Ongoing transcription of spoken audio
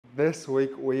This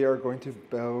week we are going to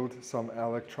build some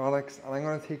electronics and I'm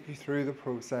going to take you through the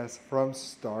process from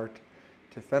start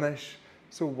to finish.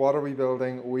 So what are we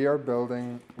building? We are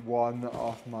building one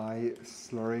of my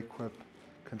SLURRY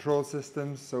control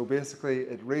systems. So basically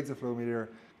it reads a flow meter,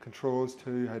 controls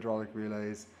two hydraulic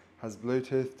relays, has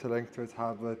Bluetooth to link to a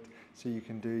tablet so you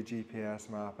can do GPS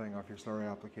mapping of your SLURRY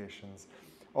applications,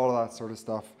 all of that sort of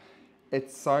stuff.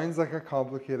 It sounds like a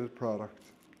complicated product,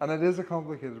 and it is a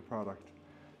complicated product.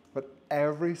 But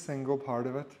every single part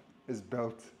of it is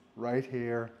built right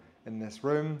here in this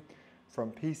room,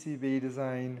 from PCB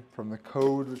design, from the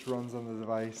code which runs on the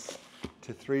device,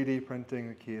 to 3D printing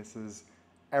the cases.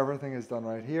 Everything is done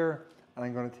right here, and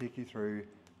I'm going to take you through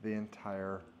the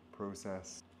entire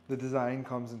process. The design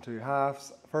comes in two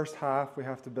halves. First half we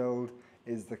have to build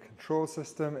is the control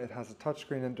system. It has a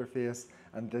touchscreen interface,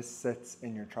 and this sits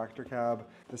in your tractor cab.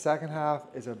 The second half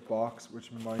is a box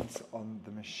which mounts on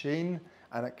the machine,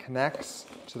 and it connects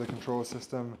to the control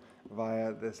system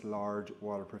via this large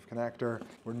waterproof connector.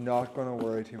 We're not going to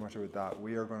worry too much about that.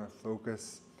 We are going to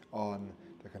focus on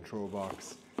the control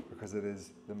box because it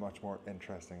is the much more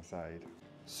interesting side.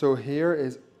 So here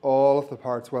is all of the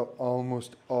parts, well,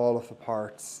 almost all of the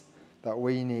parts that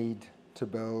we need to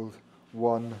build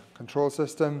one control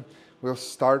system. We'll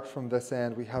start from this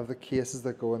end. We have the cases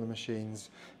that go in the machines.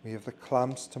 We have the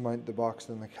clamps to mount the box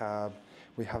in the cab.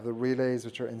 We have the relays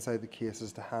which are inside the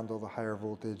cases to handle the higher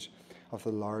voltage of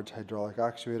the large hydraulic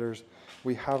actuators.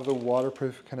 We have the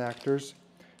waterproof connectors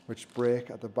which break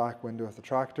at the back window of the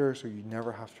tractor, so you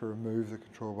never have to remove the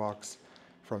control box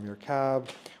from your cab.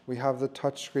 We have the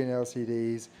touchscreen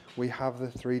LCDs. We have the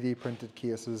 3D printed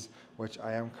cases, which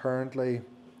I am currently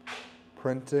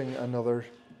printing another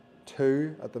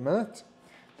 2 at the minute.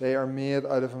 They are made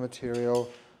out of a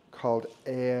material called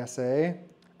ASA,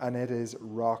 and it is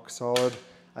rock solid.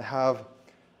 I have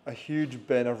a huge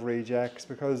bin of rejects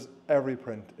because every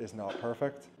print is not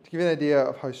perfect. To give you an idea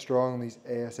of how strong these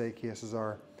ASA cases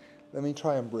are, let me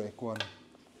try and break one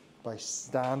by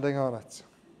standing on it.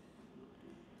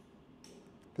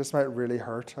 This might really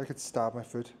hurt. I could stab my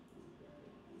foot.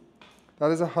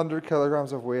 That is 100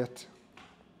 kilograms of weight.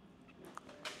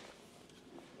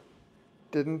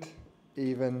 Didn't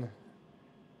even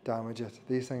damage it.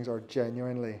 These things are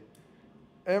genuinely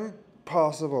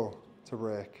impossible to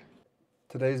break.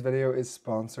 Today's video is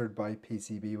sponsored by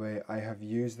PCBWay. I have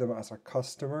used them as a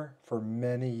customer for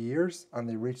many years, and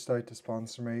they reached out to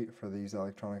sponsor me for these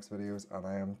electronics videos, and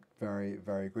I am very,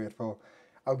 very grateful.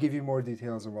 I'll give you more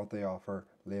details on what they offer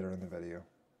later in the video.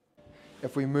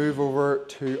 If we move over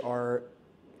to our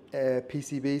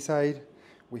PCB side,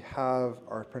 we have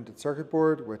our printed circuit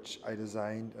board, which I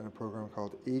designed in a program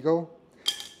called Eagle.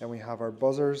 Then we have our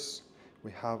buzzers.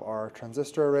 We have our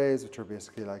transistor arrays, which are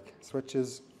basically like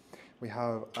switches. We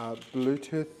have a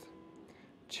Bluetooth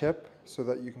chip so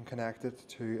that you can connect it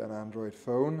to an Android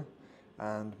phone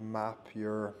and map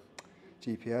your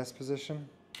GPS position.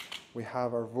 We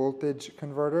have our voltage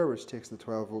converter, which takes the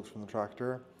 12 volts from the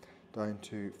tractor down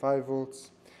to 5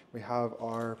 volts. We have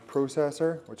our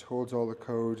processor, which holds all the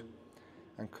code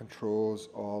and controls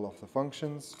all of the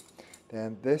functions.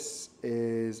 Then this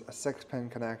is a 6-pin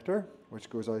connector, which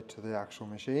goes out to the actual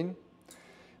machine.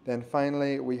 Then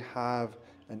finally, we have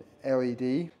an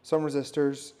LED, some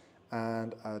resistors,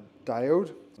 and a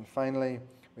diode. And finally,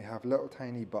 we have little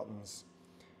tiny buttons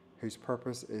whose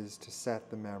purpose is to set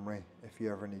the memory if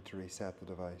you ever need to reset the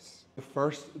device. The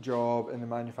first job in the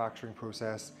manufacturing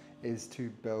process is to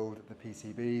build the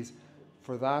PCBs.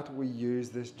 For that, we use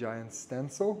this giant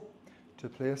stencil to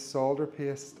place solder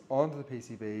paste onto the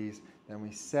PCBs. Then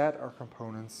we set our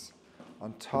components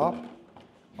on top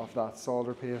of that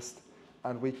solder paste,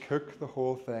 and we cook the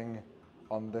whole thing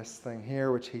on this thing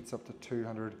here, which heats up to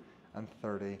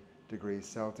 230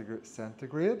 degrees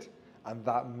centigrade, and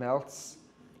that melts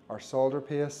our solder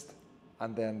paste,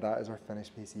 and then that is our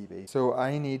finished PCB. So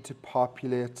I need to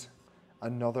populate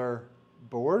another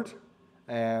board.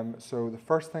 So the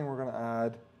first thing we're going to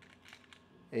add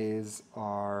is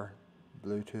our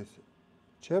Bluetooth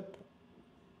chip,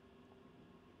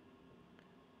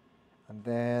 and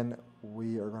then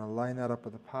we are going to line that up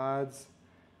with the pads.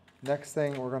 Next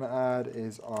thing we're going to add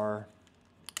is our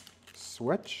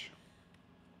switch.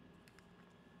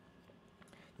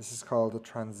 This is called a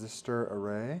transistor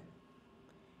array.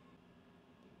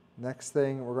 Next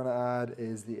thing we're going to add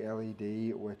is the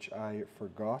LED, which I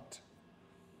forgot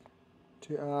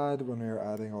to add when we were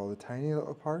adding all the tiny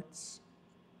little parts.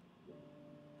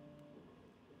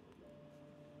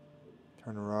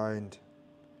 Turn around.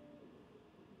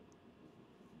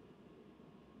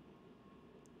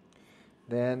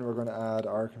 Then we're going to add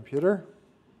our computer.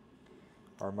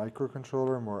 our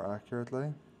microcontroller more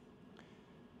accurately.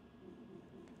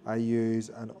 I use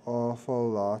an awful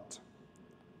lot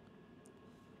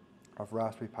of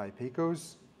Raspberry Pi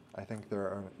Picos. I think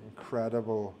they're an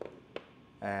incredible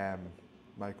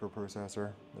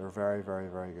microprocessor. They're very, very,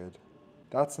 very good.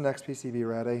 That's the next PCB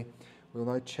ready. We'll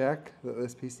now check that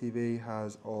this PCB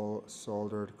has all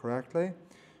soldered correctly,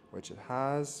 which it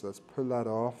has. So let's pull that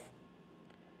off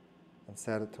and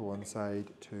set it to one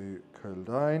side to cool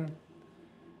down.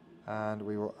 And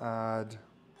we will add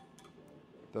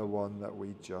the one that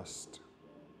we just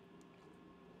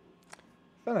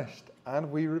finished,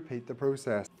 and we repeat the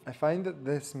process. I find that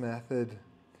this method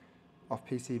of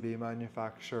PCB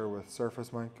manufacture with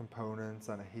surface mount components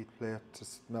and a heat plate to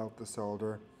melt the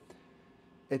solder,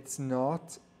 it's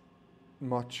not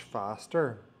much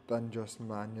faster than just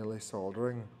manually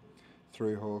soldering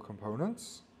through hole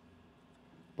components,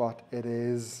 but it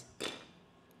is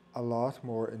a lot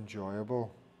more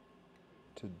enjoyable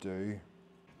to do.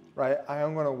 Right, I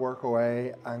am going to work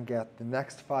away and get the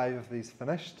next 5 of these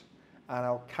finished, and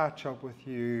I'll catch up with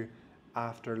you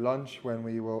after lunch when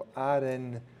we will add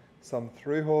in some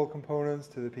through-hole components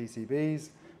to the PCBs.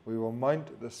 We will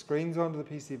mount the screens onto the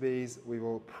PCBs, we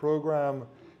will program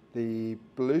the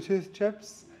Bluetooth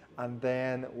chips, and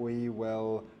then we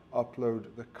will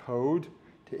upload the code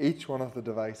to each one of the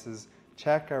devices,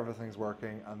 check everything's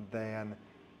working, and then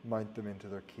mount them into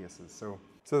their cases.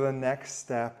 So the next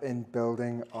step in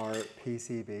building our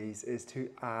PCBs is to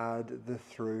add the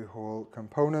through-hole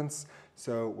components.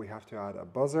 So we have to add a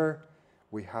buzzer,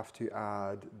 we have to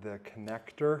add the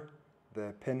connector,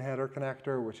 the pin header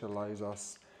connector, which allows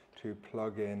us to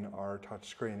plug in our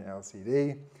touchscreen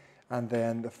LCD. And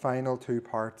then the final 2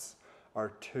 parts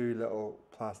are 2 little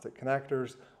plastic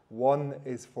connectors. One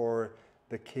is for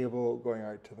the cable going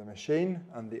out to the machine,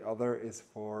 and the other is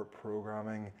for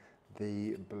programming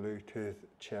the Bluetooth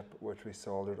chip which we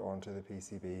soldered onto the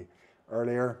PCB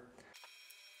earlier.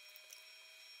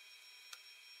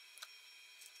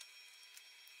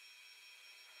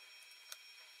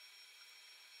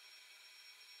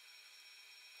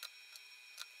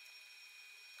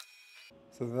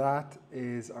 So that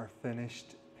is our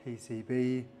finished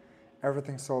PCB.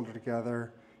 Everything's soldered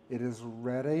together. It is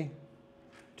ready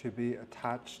to be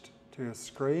attached to a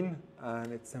screen,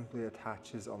 and it simply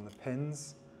attaches on the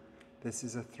pins. This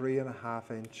is a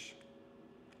 3.5-inch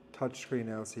touchscreen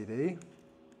LCD,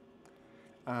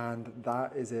 and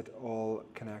that is it all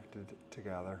connected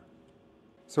together.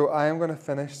 So I am going to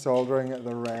finish soldering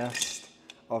the rest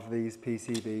of these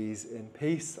PCBs in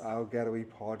peace. I'll get a wee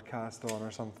podcast on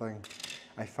or something.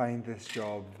 I find this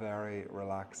job very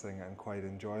relaxing and quite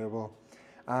enjoyable.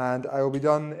 And I will be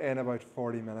done in about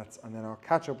 40 minutes, and then I'll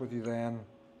catch up with you then.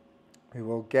 We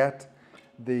will get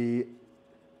the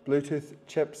Bluetooth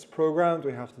chips programmed.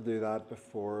 We have to do that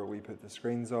before we put the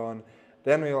screens on.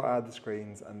 Then we will add the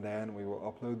screens, and then we will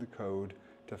upload the code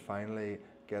to finally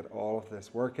get all of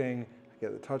this working,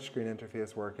 get the touchscreen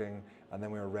interface working, and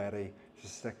then we're ready to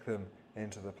stick them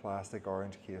into the plastic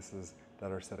orange cases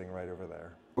that are sitting right over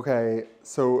there. Okay,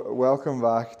 so welcome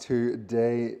back to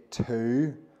day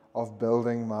 2 of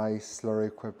building my SLURRY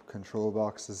equipped control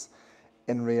boxes.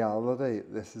 In reality,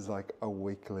 this is like a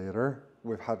week later.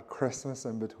 We've had Christmas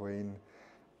in between,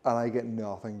 and I get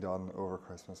nothing done over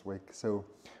Christmas week. So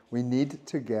we need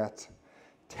to get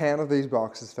 10 of these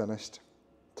boxes finished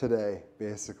today,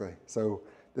 basically. So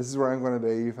this is where I'm going to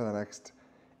be for the next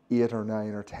 8 or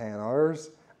 9 or 10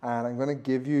 hours. And I'm going to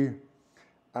give you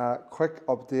a quick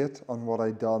update on what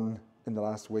I've done in the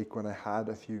last week when I had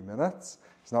a few minutes.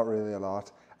 It's not really a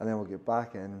lot. And then we'll get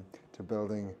back in to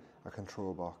building a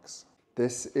control box.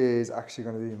 This is actually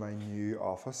going to be my new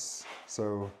office.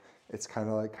 So it's kind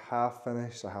of like half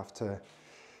finished. I have to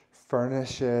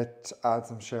furnish it, add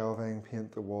some shelving,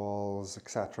 paint the walls,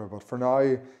 etc. But for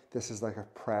now, this is like a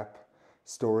prep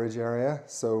storage area.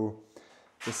 So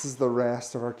this is the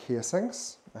rest of our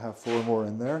casings. I have 4 more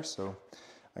in there, so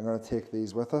I'm going to take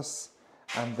these with us.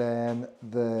 And then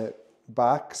the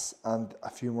backs and a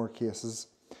few more cases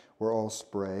were all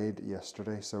sprayed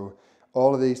yesterday. So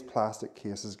all of these plastic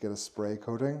cases get a spray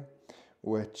coating,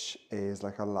 which is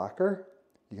like a lacquer.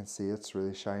 You can see it's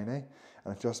really shiny,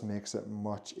 and it just makes it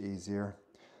much easier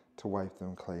to wipe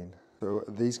them clean. So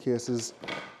these cases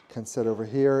can sit over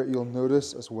here. You'll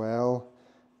notice as well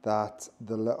that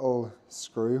the little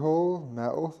screw hole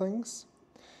metal things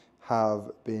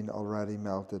have been already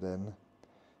melted in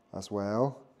as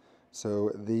well.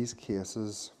 So these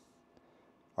cases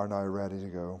are now ready to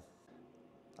go.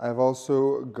 I've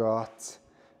also got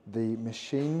the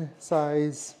machine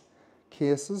size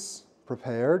cases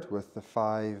prepared with the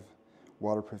 5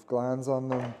 waterproof glands on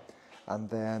them. And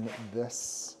then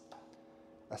this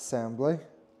assembly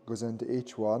goes into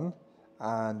each one,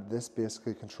 and this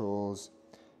basically controls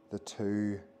the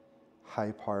two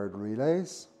high-powered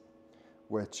relays,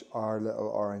 which our little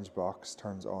orange box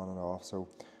turns on and off. So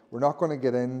we're not going to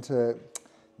get into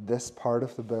this part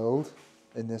of the build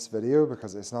in this video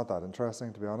because it's not that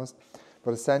interesting, to be honest.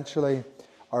 But essentially,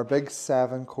 our big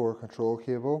 7-core control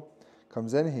cable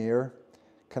comes in here,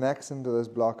 connects into this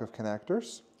block of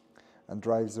connectors, and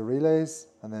drives the relays,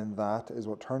 and then that is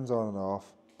what turns on and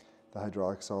off the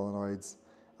hydraulic solenoids,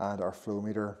 and our flow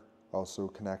meter also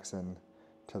connects in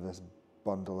to this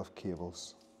bundle of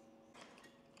cables.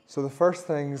 So the first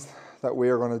things that we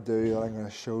are going to do, that I'm going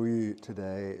to show you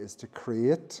today, is to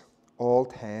create all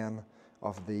 10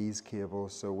 of these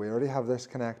cables. So we already have this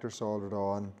connector soldered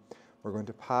on. We're going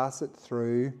to pass it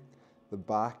through the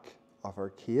back of our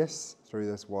case, through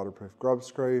this waterproof grub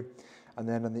screw, and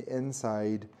then on the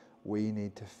inside we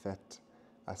need to fit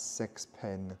a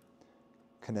 6-pin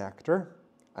connector,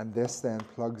 and this then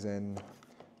plugs in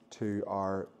to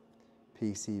our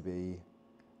PCB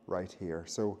right here.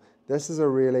 So this is a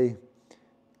really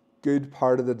good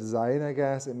part of the design, I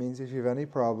guess. It means if you have any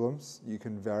problems, you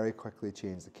can very quickly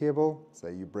change the cable.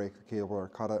 Say you break the cable or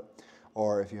cut it,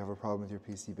 or if you have a problem with your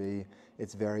PCB,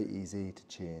 it's very easy to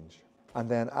change. And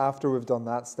then after we've done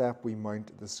that step, we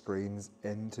mount the screens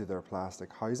into their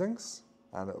plastic housings,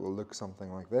 and it will look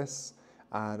something like this.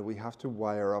 And we have to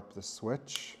wire up the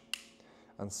switch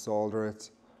and solder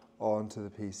it onto the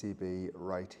PCB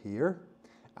right here.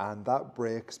 And that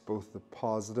breaks both the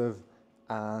positive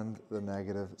and the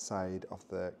negative side of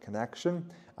the connection,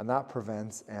 and that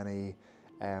prevents any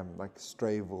like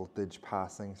stray voltage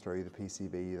passing through the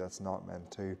PCB that's not meant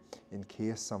to, in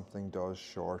case something does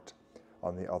short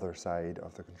on the other side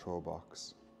of the control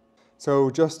box.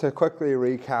 So just to quickly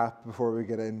recap before we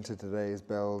get into today's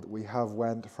build, we have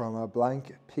went from a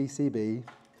blank PCB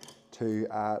to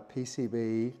a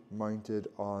PCB mounted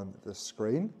on the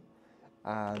screen,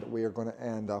 and we are going to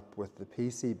end up with the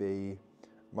PCB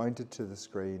mounted to the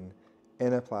screen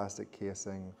in a plastic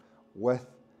casing with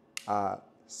a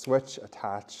switch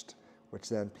attached, which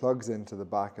then plugs into the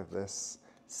back of this,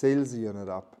 seals the unit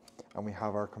up, and we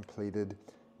have our completed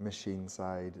machine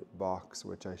side box,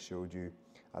 which I showed you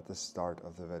at the start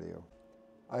of the video.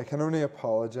 I can only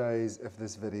apologize if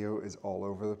this video is all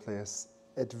over the place.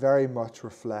 It very much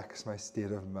reflects my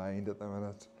state of mind at the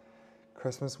minute.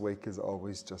 Christmas week is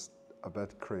always just a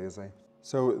bit crazy.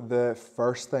 So the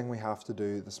first thing we have to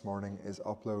do this morning is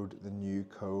upload the new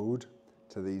code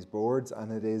to these boards,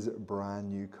 and it is brand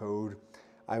new code.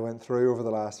 I went through over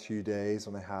the last few days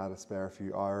when I had a spare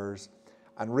few hours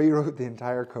and rewrote the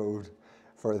entire code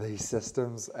for these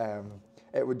systems.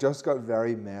 It just got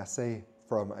very messy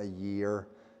from a year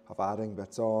of adding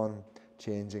bits on,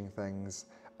 changing things,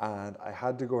 and I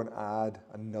had to go and add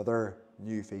another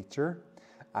new feature,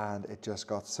 and it just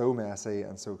got so messy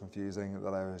and so confusing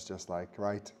that I was just like,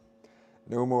 right,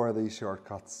 no more of these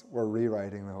shortcuts. We're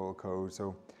rewriting the whole code.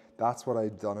 So that's what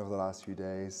I've done over the last few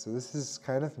days. So this is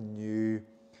kind of new,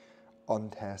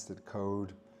 untested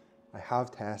code. I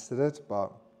have tested it,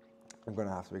 but I'm going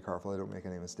to have to be careful I don't make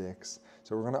any mistakes.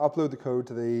 So we're going to upload the code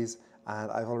to these,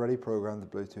 and I've already programmed the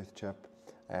Bluetooth chip.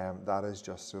 That is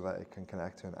just so that it can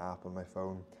connect to an app on my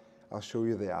phone. I'll show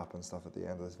you the app and stuff at the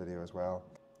end of this video as well.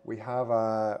 We have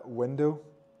a window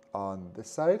on this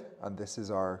side, and this is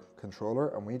our controller,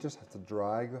 and we just have to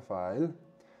drag the file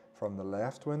from the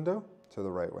left window to the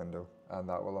right window, and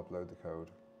that will upload the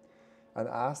code. And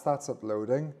as that's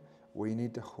uploading, we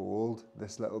need to hold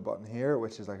this little button here,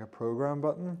 which is like a program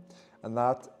button, and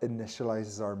that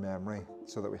initializes our memory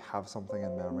so that we have something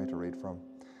in memory to read from.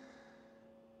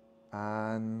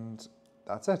 And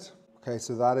that's it. Okay,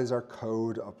 so that is our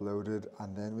code uploaded,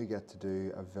 and then we get to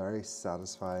do a very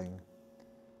satisfying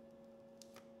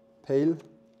peel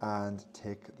and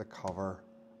take the cover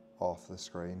off the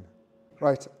screen.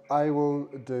 Right, I will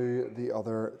do the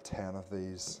other 10 of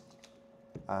these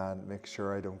and make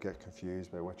sure I don't get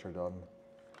confused by which are done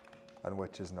and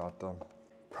which is not done.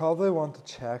 Probably want to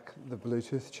check the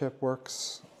Bluetooth chip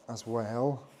works as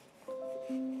well.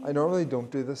 I normally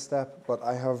don't do this step, but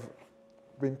I have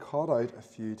been caught out a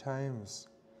few times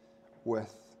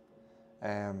with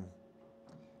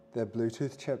the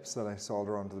Bluetooth chips that I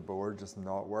solder onto the board just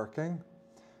not working.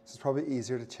 So it's probably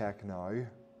easier to check now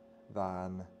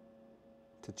than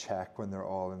to check when they're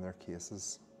all in their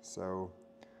cases. So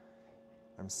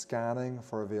I'm scanning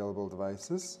for available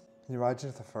devices. Can you imagine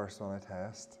if the first one I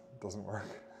test doesn't work?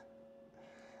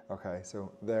 Okay,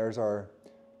 so there's our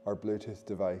Bluetooth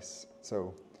device.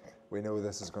 So we know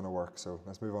this is going to work, so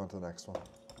let's move on to the next one.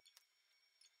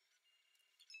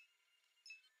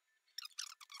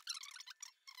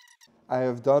 I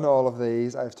have done all of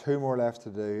these. I have 2 more left to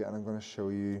do, and I'm going to show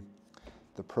you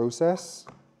the process.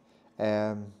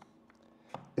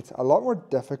 It's a lot more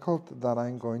difficult than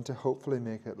I'm going to hopefully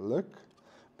make it look,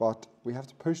 but we have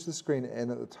to push the screen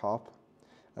in at the top,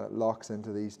 and it locks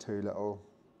into these 2 little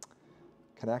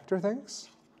connector things.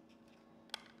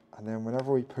 And then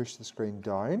whenever we push the screen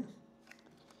down,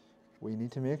 we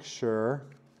need to make sure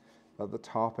that the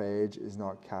top edge is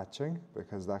not catching,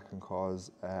 because that can cause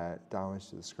damage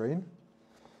to the screen.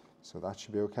 So that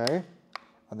should be okay.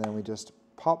 And then we just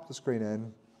pop the screen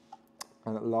in,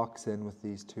 and it locks in with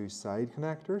these 2 side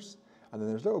connectors. And then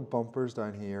there's little bumpers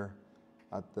down here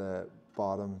at the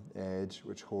bottom edge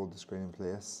which hold the screen in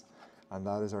place. And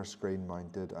that is our screen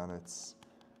mounted, and it's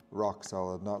rock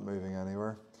solid, not moving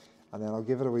anywhere. And then I'll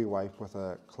give it a wee wipe with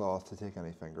a cloth to take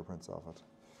any fingerprints off it.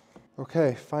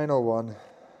 Okay, final one.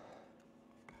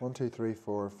 1, 2, 3,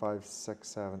 4, 5, 6,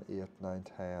 7, 8, 9,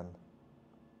 10.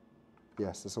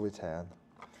 Yes, this will be 10.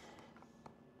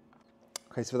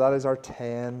 Okay, so that is our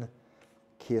 10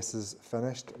 cases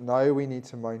finished. Now we need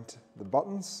to mount the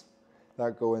buttons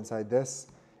that go inside this.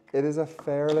 It is a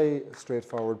fairly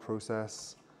straightforward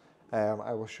process.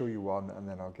 I will show you one, and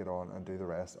then I'll get on and do the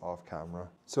rest off camera.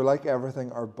 So like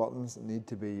everything, our buttons need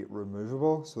to be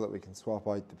removable so that we can swap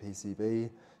out the PCB.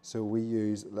 So we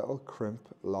use little crimp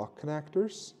lock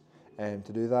connectors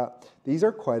to do that. These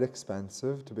are quite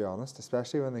expensive, to be honest,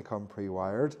 especially when they come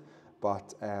pre-wired,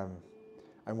 but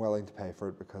I'm willing to pay for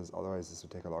it because otherwise this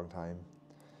would take a long time.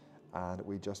 And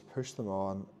we just push them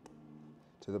on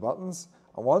to the buttons,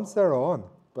 and once they're on,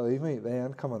 believe me, they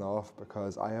ain't coming off,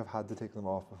 because I have had to take them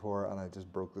off before and I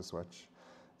just broke the switch.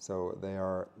 So they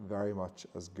are very much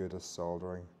as good as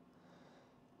soldering.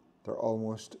 They're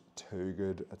almost too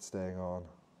good at staying on.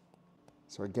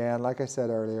 So again, like I said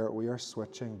earlier, we are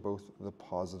switching both the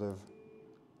positive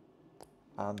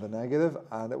and the negative,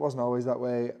 and it wasn't always that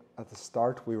way. At the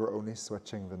start, we were only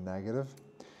switching the negative,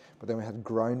 but then we had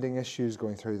grounding issues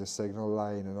going through the signal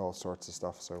line and all sorts of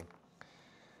stuff. So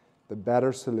the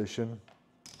better solution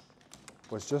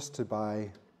was just to buy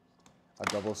a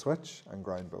double switch and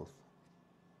ground both.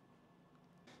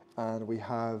 And we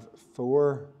have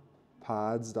 4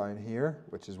 pads down here,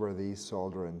 which is where these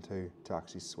solder into to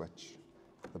actually switch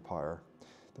the power.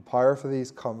 The power for these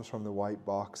comes from the white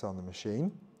box on the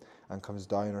machine and comes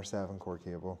down our 7-core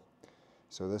cable.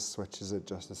 So this switches it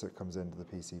just as it comes into the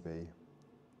PCB.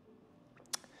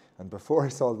 And before I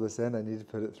solder this in, I need to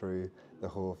put it through the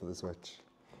hole for the switch.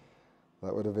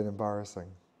 That would have been embarrassing.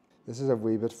 This is a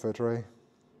wee bit footery. In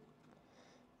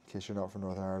case you're not from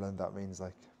Northern Ireland, that means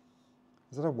like,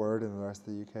 is that a word in the rest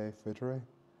of the UK, footery?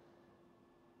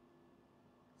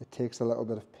 It takes a little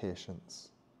bit of patience.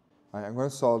 Right, I'm going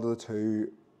to solder the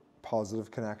 2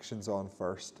 positive connections on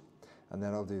first, and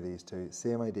then I'll do these 2.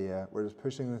 Same idea, we're just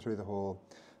pushing them through the hole,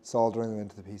 soldering them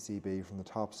into the PCB from the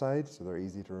top side, so they're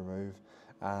easy to remove,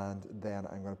 and then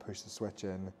I'm going to push the switch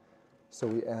in, so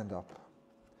we end up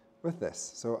with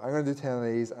this. So I'm going to do 10 of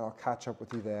these, and I'll catch up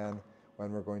with you then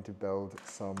when we're going to build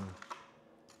some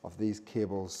of these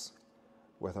cables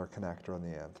with our connector on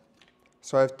the end.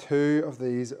 So I have 2 of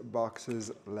these boxes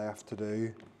left to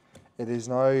do. It is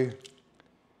now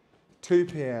 2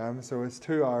 p.m, so it's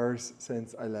 2 hours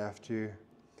since I left you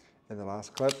in the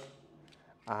last clip,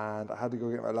 and I had to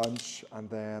go get my lunch, and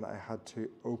then I had to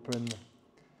open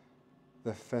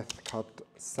the 5th cut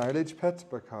silage pit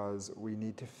because we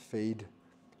need to feed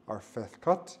our 5th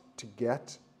cut to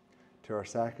get to our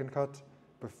 2nd cut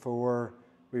before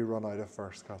we run out of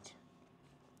 1st cut.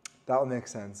 That'll make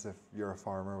sense if you're a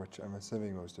farmer, which I'm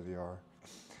assuming most of you are.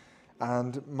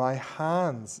 And my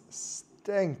hands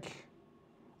stink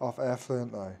of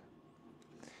effluent now.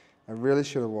 I really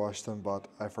should have washed them, but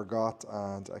I forgot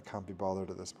and I can't be bothered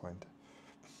at this point.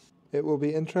 It will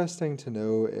be interesting to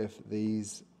know if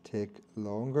these take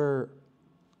longer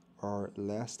or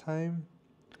less time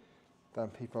than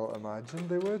people imagined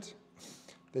they would.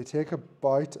 They take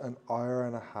about an hour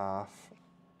and a half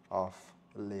of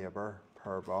labour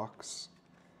per box,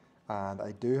 and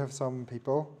I do have some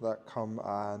people that come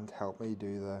and help me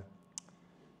do the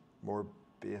more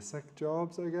basic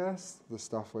jobs, I guess, the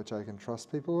stuff which I can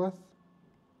trust people with.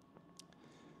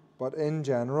 But in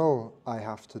general, I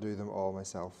have to do them all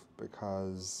myself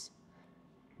because,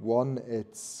 one,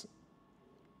 it's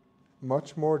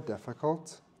much more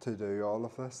difficult to do all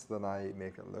of this than I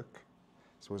make it look. I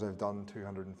suppose I've done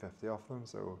 250 of them,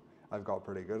 so I've got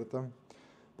pretty good at them.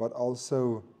 But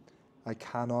also, I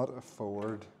cannot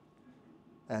afford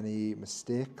any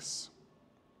mistakes.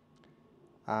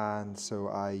 And so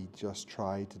I just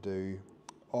try to do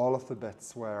all of the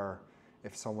bits where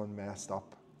if someone messed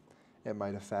up, it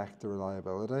might affect the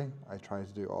reliability. I try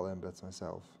to do all them bits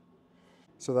myself.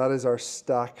 So that is our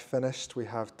stack finished. We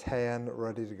have 10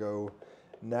 ready to go.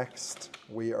 Next,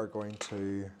 we are going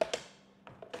to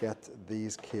get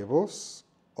these cables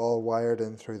all wired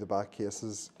in through the back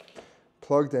cases,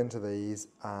 plugged into these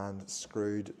and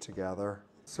screwed together.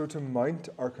 So to mount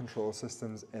our control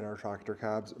systems in our tractor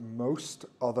cabs, most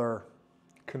other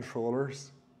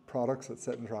controllers, products that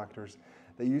sit in tractors,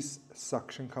 they use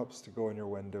suction cups to go in your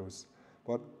windows.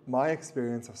 But my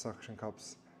experience of suction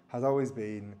cups has always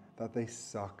been that they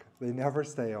suck. They never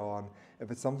stay on.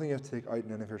 If it's something you have to take out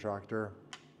and in of your tractor,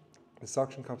 the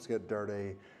suction cups get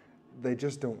dirty. They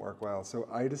just don't work well. So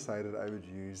I decided I would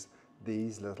use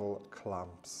these little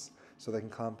clamps. So they can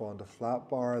clamp onto flat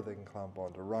bar, they can clamp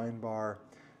onto round bar,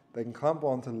 they can clamp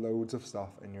onto loads of stuff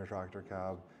in your tractor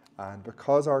cab. And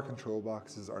because our control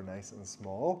boxes are nice and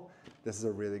small, this is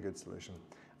a really good solution.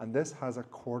 And this has a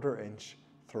 1/4 inch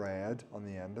thread on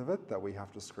the end of it that we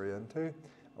have to screw into.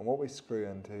 And what we screw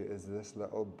into is this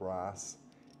little brass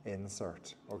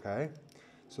insert, okay?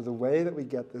 So the way that we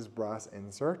get this brass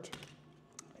insert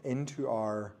into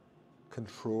our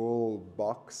control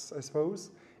box, I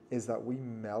suppose, is that we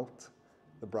melt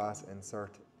the brass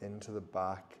insert into the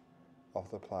back of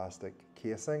the plastic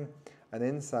casing. And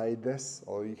inside this,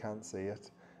 although you can't see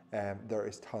it, there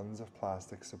is tons of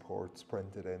plastic supports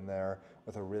printed in there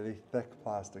with a really thick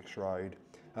plastic shroud.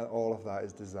 And all of that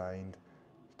is designed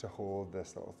to hold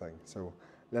this little thing. So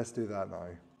let's do that now.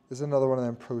 This is another one of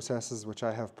them processes which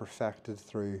I have perfected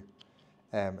through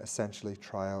essentially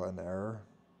trial and error.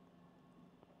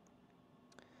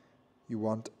 You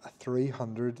want a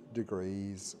 300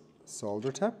 degrees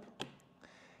solder tip.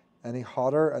 Any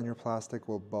hotter and your plastic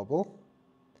will bubble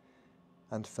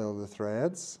and fill the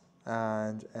threads,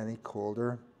 and any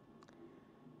colder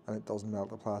and it doesn't melt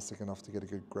the plastic enough to get a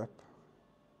good grip.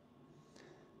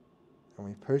 And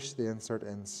we push the insert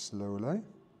in slowly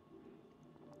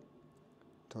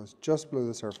until it's just below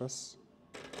the surface,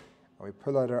 and we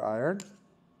pull out our iron,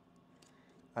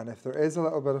 and if there is a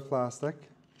little bit of plastic,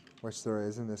 which there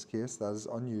is in this case, that is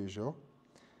unusual,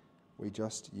 we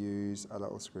just use a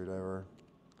little screwdriver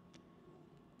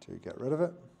to get rid of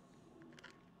it,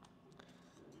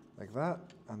 like that,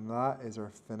 and that is our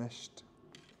finished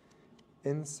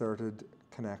inserted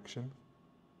connection,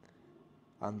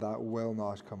 and that will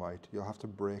not come out. You'll have to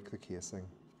break the casing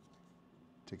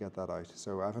to get that out.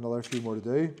 So I have another few more to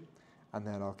do, and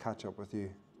then I'll catch up with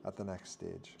you at the next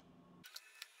stage.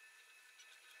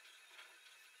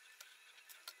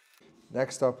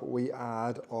 Next up, we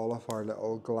add all of our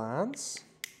little glands,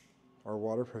 our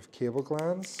waterproof cable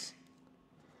glands,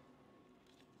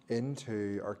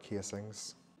 into our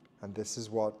casings. And this is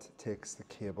what takes the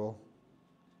cable,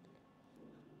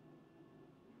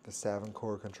 the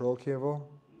 7-core control cable,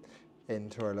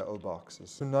 into our little boxes.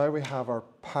 So now we have our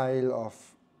pile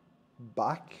of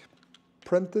back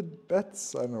printed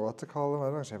bits, I don't know what to call them, I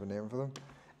don't actually have a name for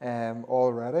them,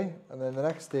 all ready. And then the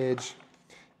next stage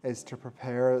is to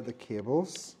prepare the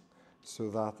cables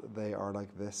so that they are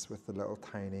like this with the little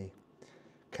tiny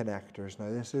connectors.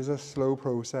 Now this is a slow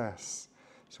process,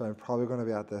 so I'm probably going to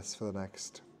be at this for the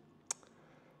next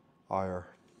hour.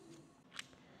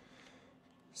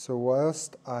 So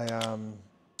whilst I am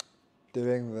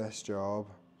doing this job,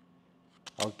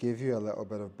 I'll give you a little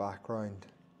bit of background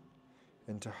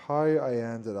into how I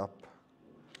ended up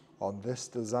on this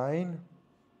design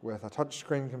with a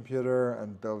touchscreen computer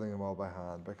and building them all by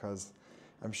hand, because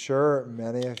I'm sure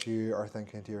many of you are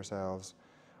thinking to yourselves,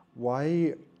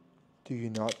 why do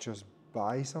you not just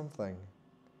buy something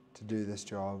to do this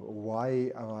job?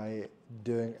 Why am I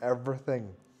doing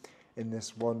everything in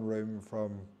this one room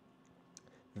from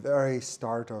the very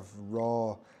start of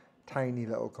raw, tiny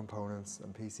little components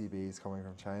and PCBs coming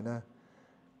from China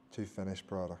to finished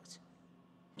products?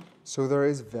 So there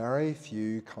is very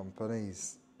few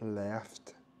companies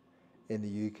left in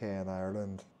the UK and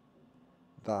Ireland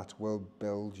that will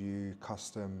build you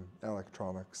custom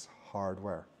electronics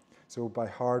hardware. So by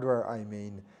hardware, I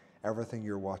mean everything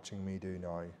you're watching me do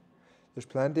now. There's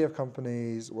plenty of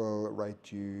companies will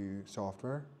write you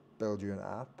software, build you an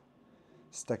app,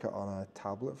 stick it on a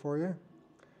tablet for you,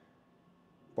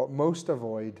 but most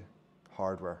avoid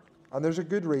hardware. And there's a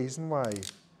good reason why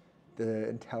the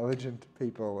intelligent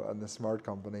people and the smart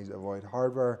companies avoid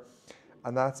hardware,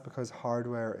 and that's because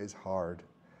hardware is hard.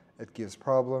 It gives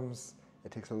problems,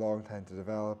 it takes a long time to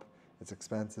develop, it's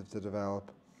expensive to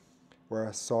develop,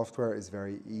 whereas software is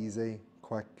very easy,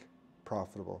 quick,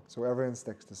 profitable. So everyone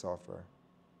sticks to software.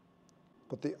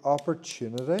 But the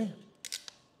opportunity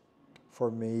for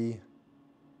me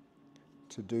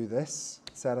to do this,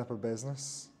 set up a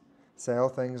business, sell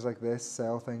things like this,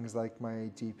 sell things like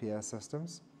my GPS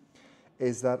systems,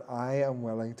 is that I am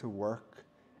willing to work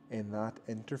in that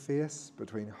interface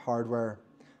between hardware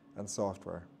and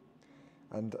software.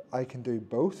 And I can do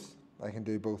both. I can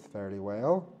do both fairly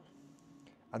well.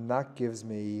 And that gives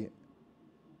me,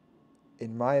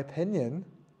 in my opinion,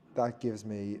 that gives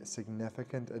me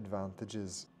significant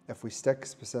advantages. If we stick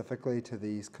specifically to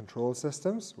these control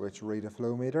systems, which read a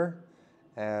flow meter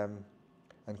and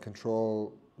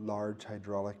control large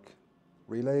hydraulic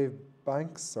relay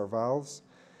banks or valves,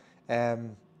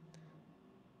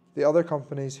 the other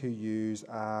companies who use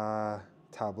a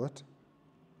tablet,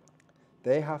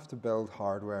 they have to build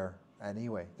hardware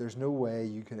anyway. There's no way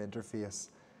you can interface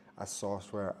a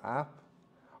software app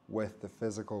with the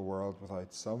physical world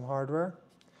without some hardware.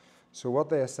 So what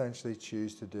they essentially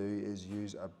choose to do is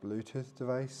use a Bluetooth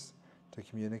device to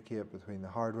communicate between the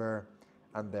hardware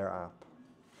and their app.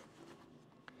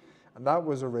 And that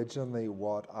was originally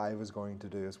what I was going to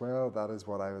do as well. That is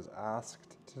what I was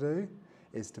asked to do,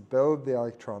 is to build the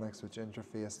electronics which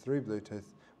interface through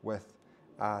Bluetooth with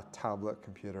a tablet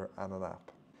computer and an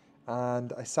app.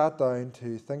 And I sat down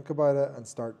to think about it and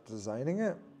start designing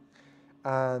it.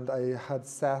 And I had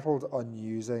settled on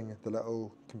using the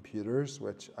little computers,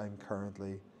 which I'm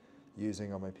currently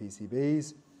using on my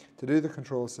PCBs, to do the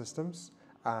control systems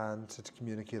and to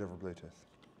communicate over Bluetooth.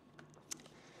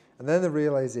 And then the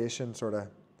realization sort of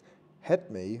hit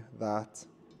me that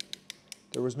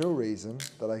there was no reason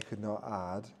that I could not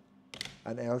add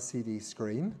an LCD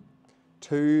screen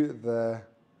to the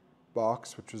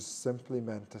box, which was simply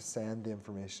meant to send the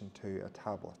information to a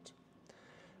tablet.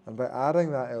 And by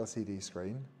adding that LCD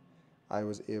screen, I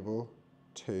was able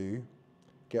to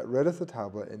get rid of the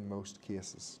tablet in most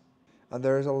cases. And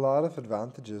there is a lot of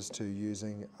advantages to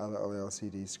using a little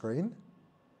LCD screen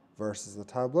versus the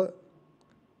tablet.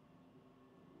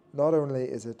 Not only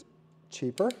is it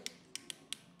cheaper,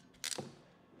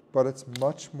 but it's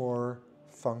much more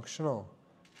functional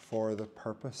for the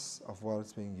purpose of what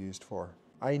it's being used for.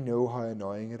 I know how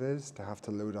annoying it is to have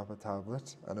to load up a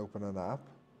tablet and open an app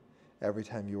every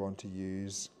time you want to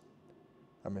use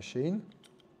a machine.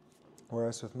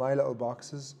 Whereas with my little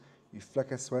boxes, you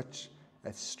flick a switch,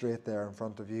 it's straight there in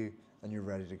front of you and you're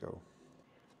ready to go.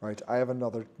 Right, I have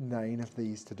another 9 of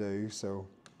these to do, so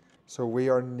we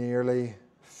are nearly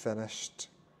finished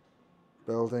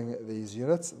building these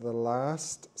units. The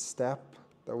last step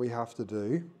that we have to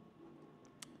do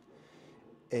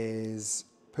is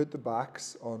put the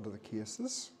backs onto the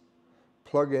cases,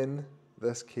 plug in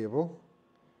this cable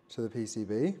to the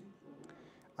PCB,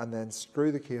 and then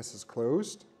screw the cases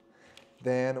closed.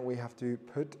 Then we have to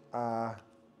put a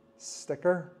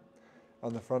sticker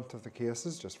on the front of the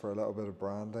cases just for a little bit of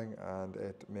branding, and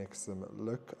it makes them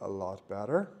look a lot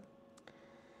better.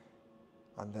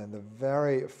 And then the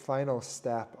very final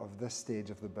step of this stage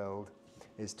of the build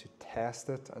is to test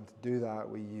it, and to do that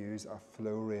we use a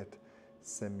flow rate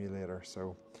simulator.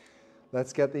 So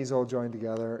let's get these all joined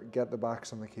together, get the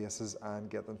backs on the cases and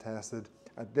get them tested.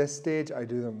 At this stage I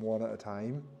do them one at a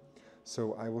time,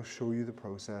 so I will show you the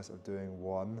process of doing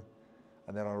one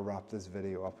and then I'll wrap this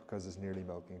video up because it's nearly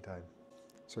milking time.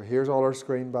 So here's all our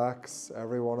screen backs.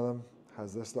 Every one of them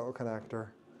has this little connector,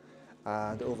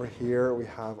 and over here we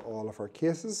have all of our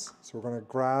cases. So we're going to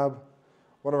grab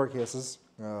one of our cases.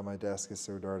 Oh, my desk is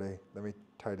so dirty. Let me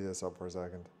tidy this up for a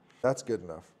second. That's good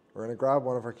enough. We're going to grab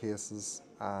one of our cases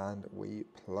and we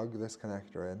plug this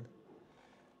connector in.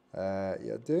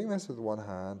 Yeah, doing this with one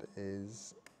hand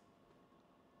is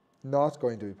not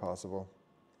going to be possible.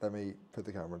 Let me put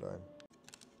the camera down.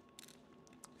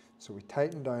 So we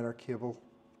tighten down our cable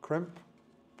crimp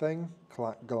thing,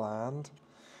 gland,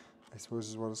 I suppose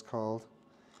is what it's called.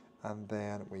 And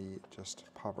then we just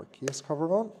pop our case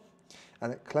cover on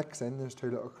and it clicks in. There's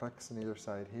 2 little clicks on either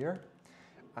side here.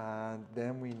 And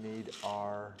then we need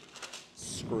our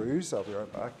screws. I'll be right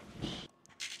back. We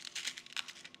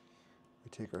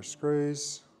take our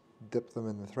screws, dip them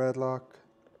in the thread lock.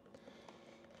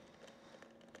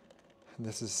 And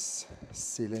this is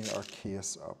sealing our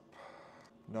case up.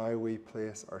 Now we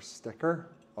place our sticker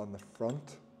on the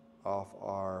front of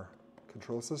our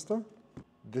control system.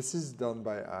 This is done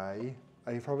by eye.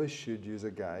 I probably should use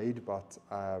a guide, but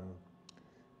I've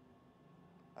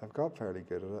got fairly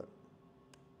good at it.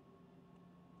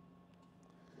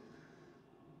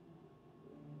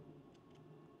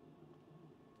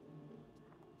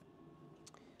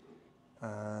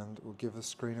 And we'll give the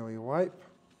screen a wee wipe.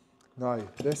 Now,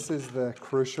 this is the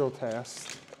crucial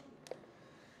test.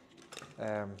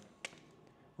 We're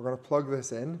going to plug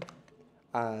this in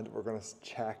and we're going to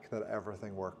check that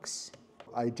everything works.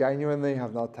 I genuinely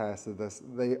have not tested this.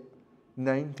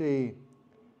 99%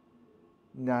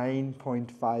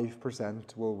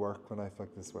 9.5% will work when I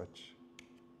flick the switch.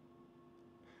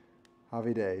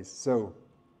 Happy days. So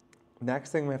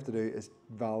next thing we have to do is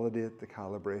validate the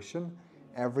calibration.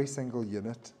 Every single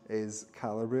unit is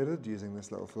calibrated using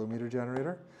this little flow meter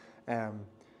generator.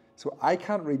 So I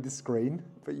can't read the screen,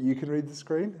 but you can read the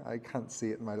screen. I can't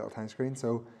see it in my little tiny screen.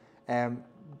 So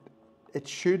it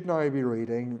should now be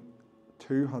reading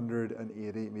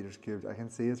 280 meters cubed. I can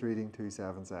see it's reading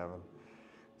 277.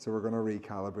 So we're going to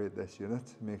recalibrate this unit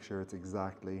to make sure it's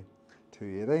exactly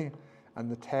 280.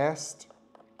 And the test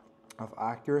of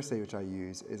accuracy which I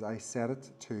use is I set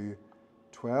it to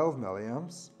 12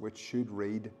 milliamps, which should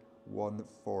read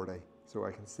 140. So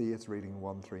I can see it's reading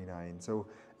 139. So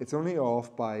it's only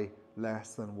off by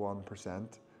less than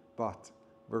 1%, but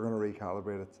we're going to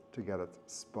recalibrate it to get it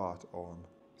spot on.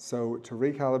 So to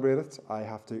recalibrate it, I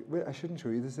have to, wait, I shouldn't show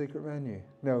you the secret menu.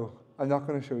 No, I'm not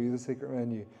going to show you the secret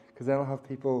menu because then I'll have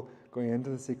people going into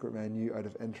the secret menu out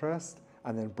of interest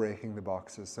and then breaking the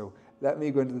boxes. So let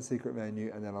me go into the secret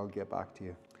menu and then I'll get back to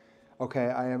you. Okay,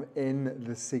 I am in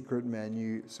the secret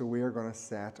menu. So we are going to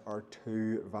set our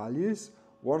two values.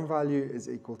 One value is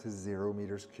equal to 0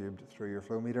 meters cubed through your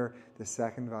flow meter. The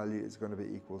second value is going to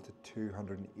be equal to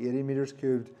 280 meters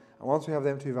cubed. And once we have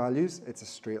them two values, it's a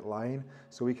straight line.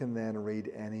 So we can then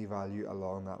read any value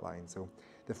along that line. So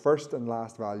the first and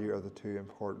last value are the two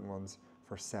important ones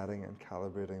for setting and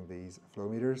calibrating these flow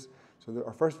meters. So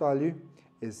our first value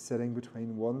is sitting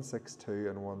between 162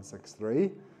 and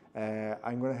 163.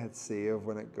 I'm going to hit save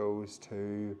when it goes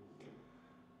to,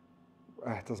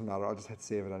 it doesn't matter, I'll just hit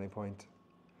save at any point.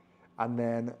 And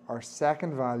then our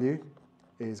second value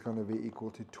is going to be equal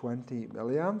to 20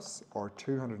 milliamps or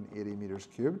 280 meters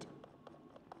cubed.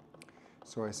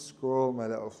 So I scroll my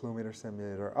little flow meter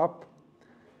simulator up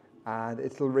and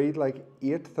it'll read like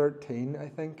 813, I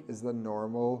think, is the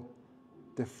normal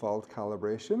default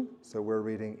calibration. So we're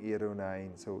reading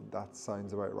 809, so that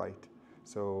sounds about right.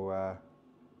 So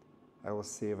I will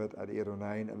save it at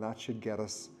 809 and that should get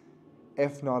us,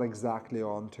 if not exactly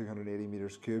on 280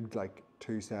 meters cubed, like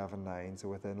 279, so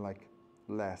within like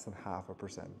less than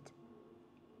 0.5%.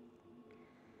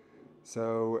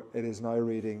 So it is now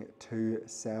reading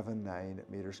 279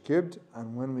 meters cubed,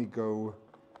 and when we go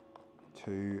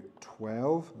to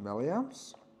 12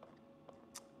 milliamps,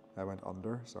 I went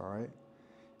under, sorry,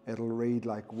 it'll read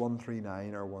like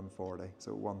 139 or 140,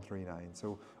 so 139.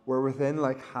 So we're within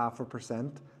like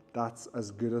 0.5%. That's as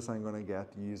good as I'm going to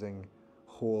get using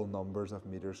whole numbers of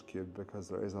meters cubed because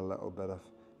there is a little bit of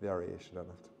variation in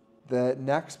it. The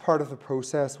next part of the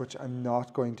process, which I'm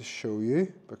not going to show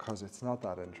you because it's not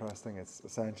that interesting, it's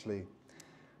essentially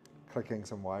clicking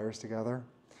some wires together,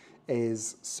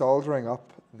 is soldering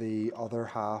up the other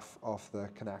half of the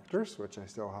connectors, which I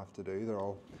still have to do. They're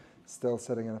all still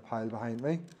sitting in a pile behind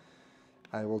me.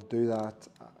 I will do that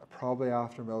probably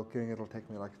after milking. It'll take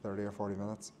me like 30 or 40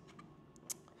 minutes.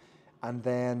 And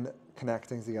then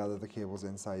connecting together the cables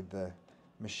inside the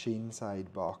machine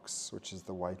side box, which is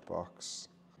the white box.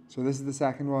 So this is the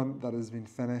second one that has been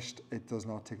finished. It does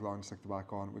not take long to stick the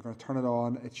back on. We're going to turn it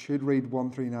on. It should read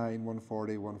 139,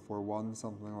 140, 141,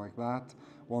 something like that.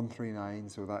 139,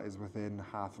 so that is within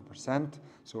 0.5%.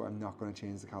 So I'm not going to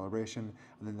change the calibration.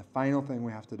 And then the final thing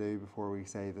we have to do before we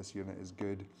say this unit is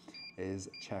good is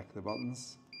check the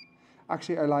buttons.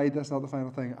 Actually, I lied, that's not the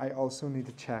final thing. I also need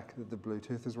to check that the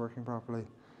Bluetooth is working properly.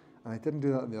 And I didn't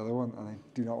do that in the other one, and I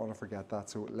do not want to forget that,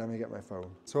 so let me get my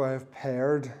phone. So I have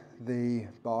paired the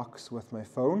box with my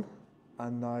phone,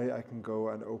 and now I can go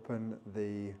and open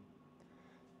the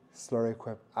SLURRY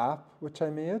Equip app, which I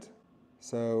made.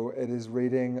 So it is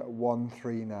reading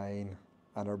 139,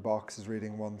 and our box is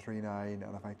reading 139,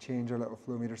 and if I change our little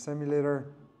flow meter simulator,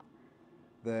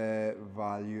 the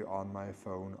value on my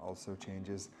phone also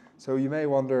changes. So you may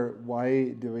wonder,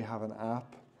 why do we have an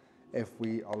app if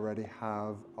we already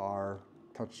have our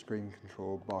touchscreen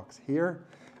control box here?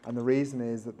 And the reason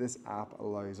is that this app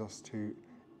allows us to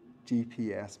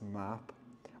GPS map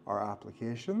our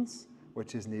applications,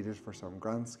 which is needed for some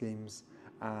grant schemes,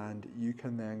 and you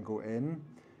can then go in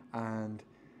and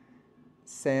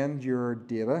send your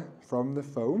data from the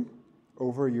phone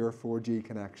over your 4G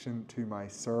connection to my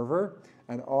server,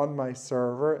 and on my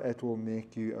server it will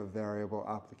make you a variable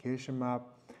application map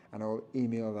and I'll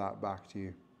email that back to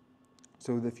you.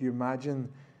 So if you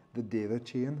imagine the data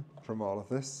chain from all of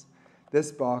this,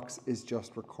 this box is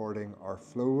just recording our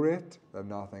flow rate and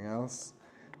nothing else.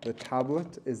 The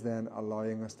tablet is then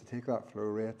allowing us to take that flow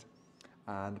rate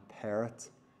and pair it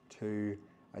to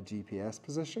a GPS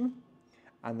position.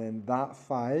 And then that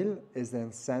file is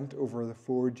then sent over the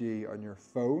 4G on your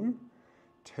phone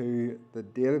to the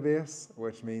database,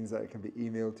 which means that it can be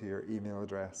emailed to your email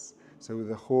address. So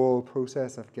the whole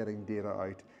process of getting data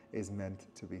out is meant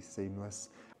to be seamless.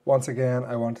 Once again,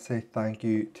 I want to say thank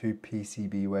you to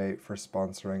PCBWay for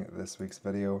sponsoring this week's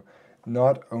video.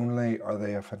 Not only are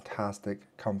they a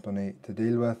fantastic company to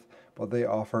deal with, but they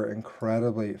offer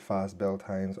incredibly fast build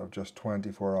times of just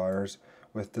 24 hours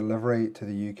with delivery to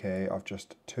the UK of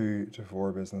just 2 to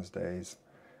 4 business days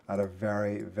at a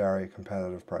very, very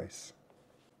competitive price.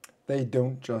 They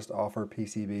don't just offer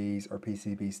PCBs or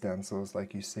PCB stencils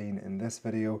like you've seen in this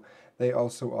video. They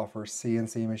also offer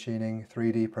CNC machining,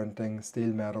 3D printing, steel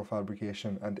metal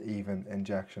fabrication, and even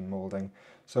injection molding.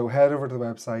 So head over to the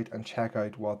website and check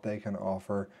out what they can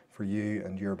offer for you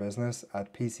and your business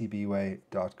at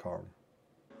PCBway.com.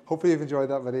 Hopefully you've enjoyed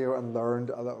that video and learned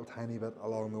a little tiny bit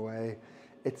along the way.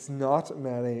 It's not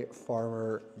many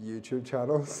farmer YouTube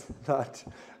channels that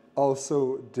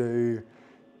also do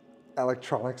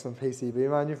electronics and PCB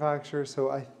manufacture,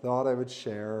 so I thought I would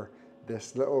share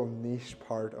this little niche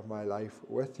part of my life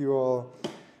with you all.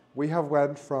 We have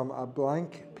went from a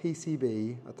blank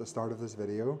PCB at the start of this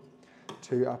video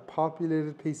to a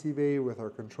populated PCB with our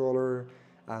controller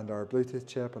and our Bluetooth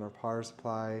chip and our power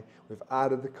supply. We've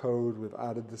added the code, we've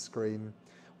added the screen,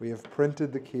 we have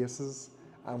printed the cases,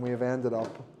 and we have ended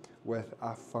up with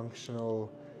a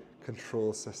functional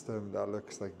control system that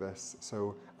looks like this.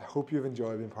 So I hope you've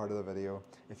enjoyed being part of the video.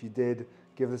 If you did,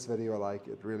 give this video a like,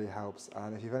 it really helps.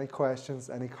 And if you have any questions,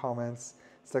 any comments,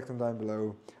 stick them down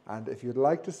below. And if you'd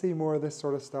like to see more of this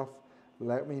sort of stuff,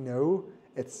 let me know.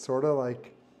 It's sort of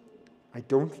like, I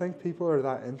don't think people are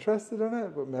that interested in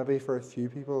it, but maybe for a few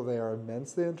people they are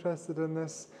immensely interested in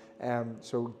this.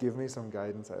 So give me some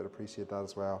guidance, I'd appreciate that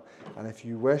as well. And if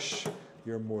you wish,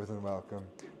 you're more than welcome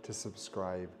to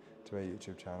subscribe to my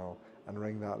YouTube channel and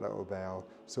ring that little bell.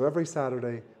 So every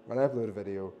Saturday when I upload a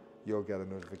video, you'll get a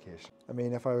notification. I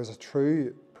mean, if I was a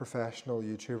true professional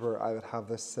YouTuber, I would have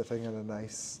this sitting in a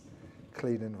nice,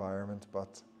 clean environment,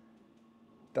 but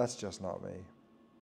that's just not me.